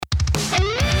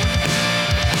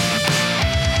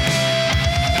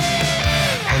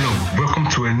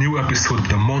to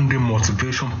the Monday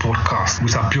Motivation Podcast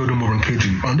with Abiodun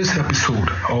Moronkeji. On this episode,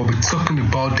 I will be talking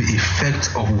about the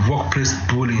effect of workplace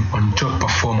bullying on job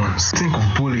performance. Think of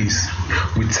bullies.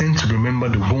 We tend to remember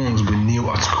the ones we knew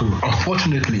at school.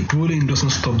 Unfortunately, bullying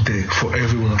doesn't stop there for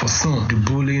everyone. For some, the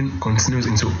bullying continues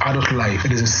into adult life.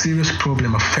 It is a serious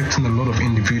problem affecting a lot of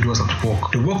individuals at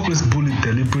work. The workplace bully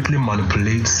deliberately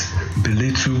manipulates,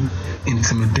 belittles,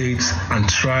 intimidates, and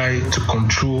try to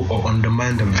control or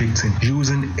undermine the victim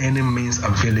using any means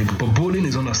available. But bullying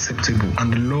is unacceptable,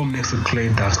 and the law makes it clear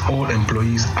that all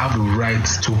employees have the right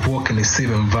to work in a safe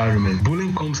environment.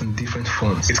 Bullying comes in different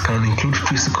forms. It can include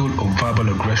physical or verbal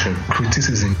aggression,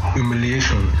 criticism,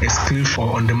 humiliation, exclusion,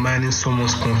 or undermining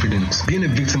someone's confidence. Being a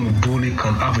victim of bullying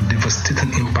can have a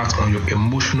devastating impact on your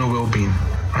emotional well-being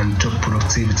and job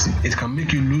productivity. It can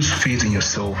make you lose faith in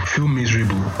yourself, feel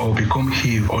miserable, or become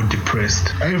ill or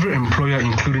depressed. Every employer,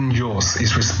 including yours,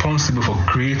 is responsible for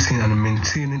creating and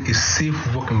maintaining a safe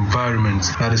work environment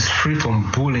that is free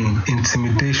from bullying,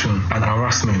 intimidation, and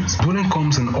harassment. Bullying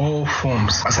comes in all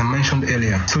forms, as I mentioned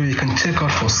earlier, so you can check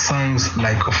out for signs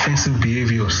like offensive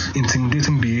behaviors,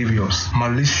 intimidating behaviors,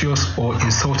 malicious or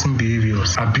insulting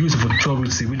behaviors, abuse of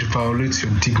authority which violates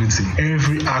your dignity,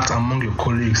 every act among your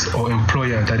colleagues or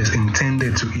employer that is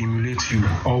intended to emulate you,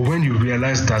 or when you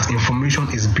realize that information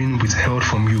is being withheld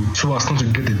from you so as not to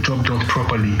get the job done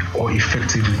properly or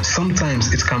effectively.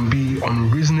 Sometimes it can be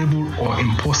unreasonable or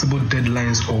impossible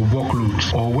deadlines or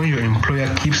workloads, or when your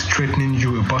employer keeps threatening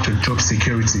you about your job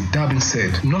security. That being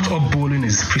said, not all bullying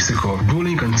is physical.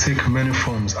 Bullying can take many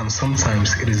forms, and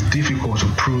sometimes it is difficult to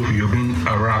prove you're being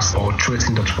harassed or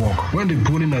threatened at work. When the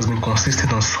bullying has been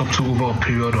consistent and subtle over a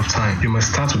period of time, you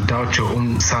must start to doubt your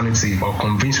own sanity or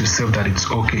convince yourself that it's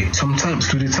okay. Sometimes,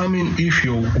 to determine if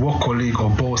your work colleague or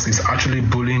boss is actually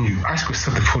bullying you, ask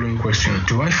yourself the following question: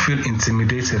 do I feel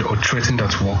intimidated or threatened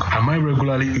at work? Am I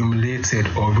regularly humiliated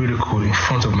or ridiculed in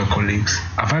front of my colleagues?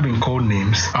 Have I been called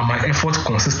names? Are my efforts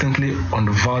consistently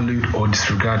undervalued or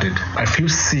disregarded? I feel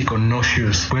sick or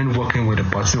nauseous when working with a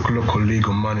particular colleague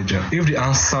or manager. If the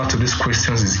answer to these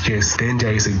questions is yes, then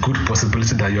there is a good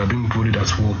possibility that you are being bullied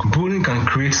at work. Bullying can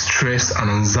create stress and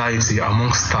anxiety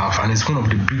among staff, and is one of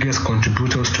the biggest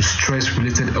contributors to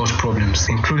stress-related health problems,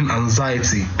 including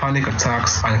anxiety, panic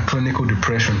attacks, and clinical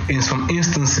depression. In some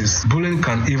instances, bullying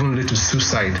can even lead to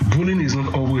suicide. Bullying is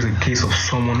not always a case of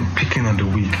someone picking on the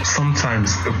weak.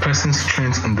 Sometimes a person's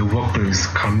strength in the workplace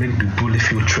can make the bully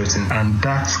feel threatened, and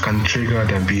that can trigger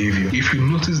their behavior. If you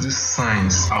notice these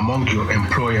signs among your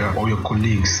employer or your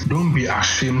colleagues, don't be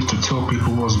ashamed to tell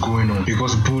people what's going on,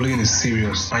 because bullying is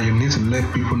serious and you need to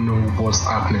let people know what's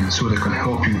happening so they can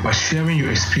help you. By sharing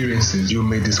your experiences, you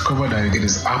may discover that it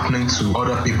is happening to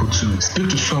other people too. Speak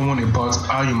to someone about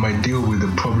how you might deal with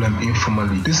the problem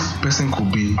informally. This person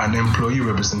could be an employee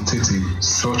representative,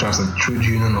 such as a trade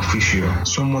union official,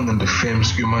 someone in the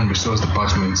firm's human resource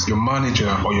department, your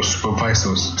manager, or your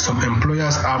supervisors. Some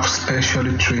employers have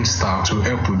specially trained staff to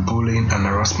help with bullying and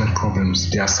harassment problems.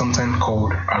 They are sometimes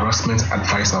called harassment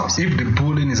advisors. If the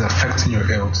bullying is affecting your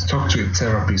health, talk to a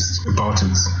therapist about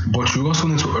it. But you also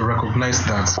need to recognize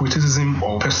that criticism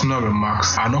or personal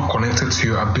remarks are not connected to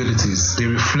your abilities. They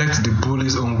reflect the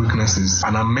bully's own weaknesses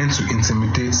and are meant to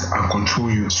intimidate and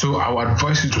control you. So I would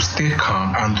advise you to stay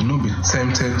calm and do not be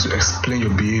tempted to explain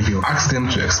your behavior. Ask them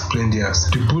to explain theirs.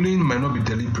 The bullying might not be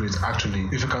deliberate actually.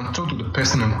 If you can talk to the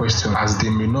person in question, as they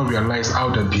may not realize how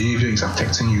their behavior is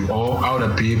affecting you or how their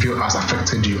behavior has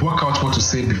affected you. Work out what to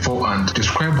say beforehand.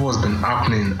 Describe what's been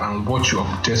happening and what you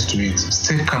object to it.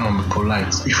 Stay calm and be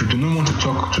polite. If you do not want to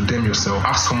talk to them yourself,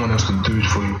 ask someone else to do it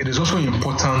for you. It is also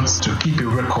important to keep a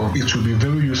record. It will be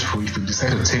very useful if you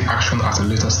decide to take action at a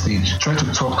later stage. Try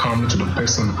to talk calmly to the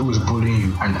person who is bullying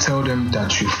you and tell them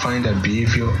that you find their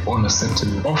behavior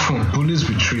unacceptable. Often, bullies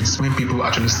retreat when people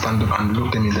actually stand up and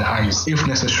look them in the eyes. If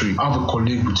necessary, have a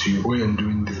colleague with you when you're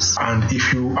doing this. And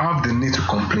if you have the need to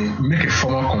complain, make a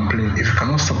formal complaint if you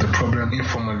cannot solve the problem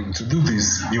informally. To do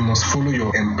this, you must follow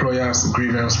your employer's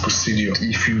grievance procedure.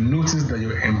 If you notice that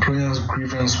your employer's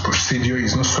grievance procedure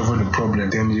is not solving the problem,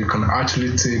 then you can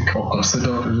actually take or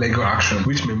consider legal action,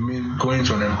 which may mean going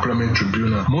to an employment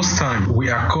tribunal. Most times, we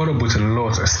are caught up with a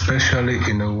lot, especially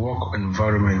in a work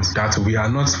environment, that we are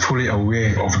not fully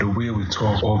aware of the way we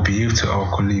talk or behave to our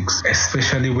colleagues,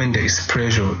 especially when there is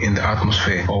pressure in the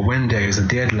atmosphere or when there is a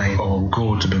deadline or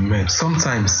goal to be met.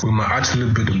 Sometimes, we might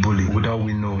actually be the bully without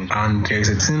we knowing, and there is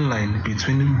a thin line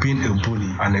between being a bully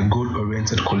and a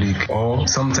goal-oriented colleague, or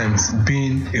sometimes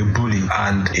being a bully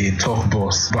and a tough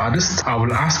boss. But at this, I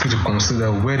will ask you to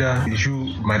consider whether you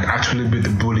might actually be the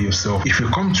bully yourself. If you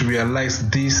come to realize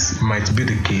this might be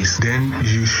the case, then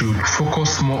you should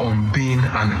focus more on being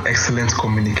an excellent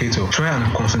communicator. Try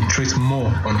and concentrate more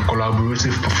on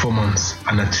collaborative performance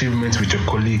and achievements with your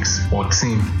colleagues or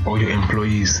team or your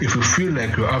employees. If you feel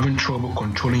like you're having trouble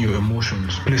controlling your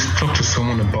emotions, please talk to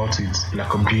someone about it,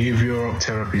 like a behavioral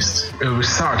therapist. A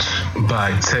research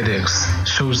by TEDx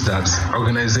shows that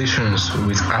organizations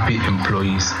with happy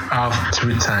employees have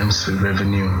 3 times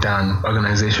revenue than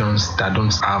organizations that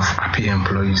don't have happy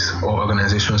employees or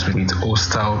organizations with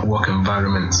hostile work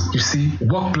environments. You see,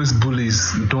 workplace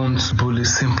bullies don't bully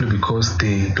simply because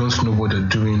they don't know what they're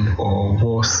doing or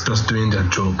worse, just doing their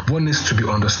job. What needs to be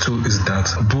understood is that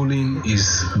bullying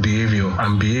is behavior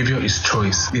and behavior is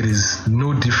choice. It is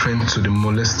no different to the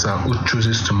molester who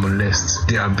chooses to molest,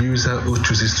 the abuser who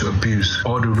chooses to abuse,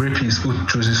 or the rapist who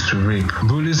chooses to rape.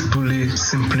 Bullies bully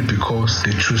simply because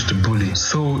they choose to bully.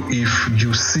 So if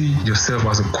you see yourself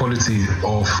as a quality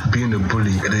of being a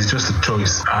bully, it is just a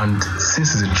choice, and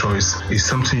since it's a choice, it's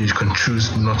something you can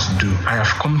choose not to do. I have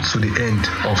come to the end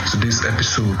of today's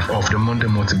episode of the Monday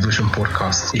Motivation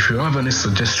Podcast. If you have any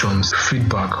suggestions,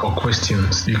 feedback, or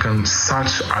questions, you can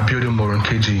search Abiodun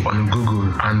Moronkeji on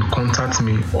Google and contact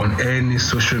me on any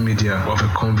social media of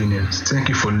your convenience. Thank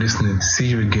you for listening. See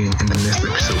you again in the next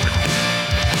episode.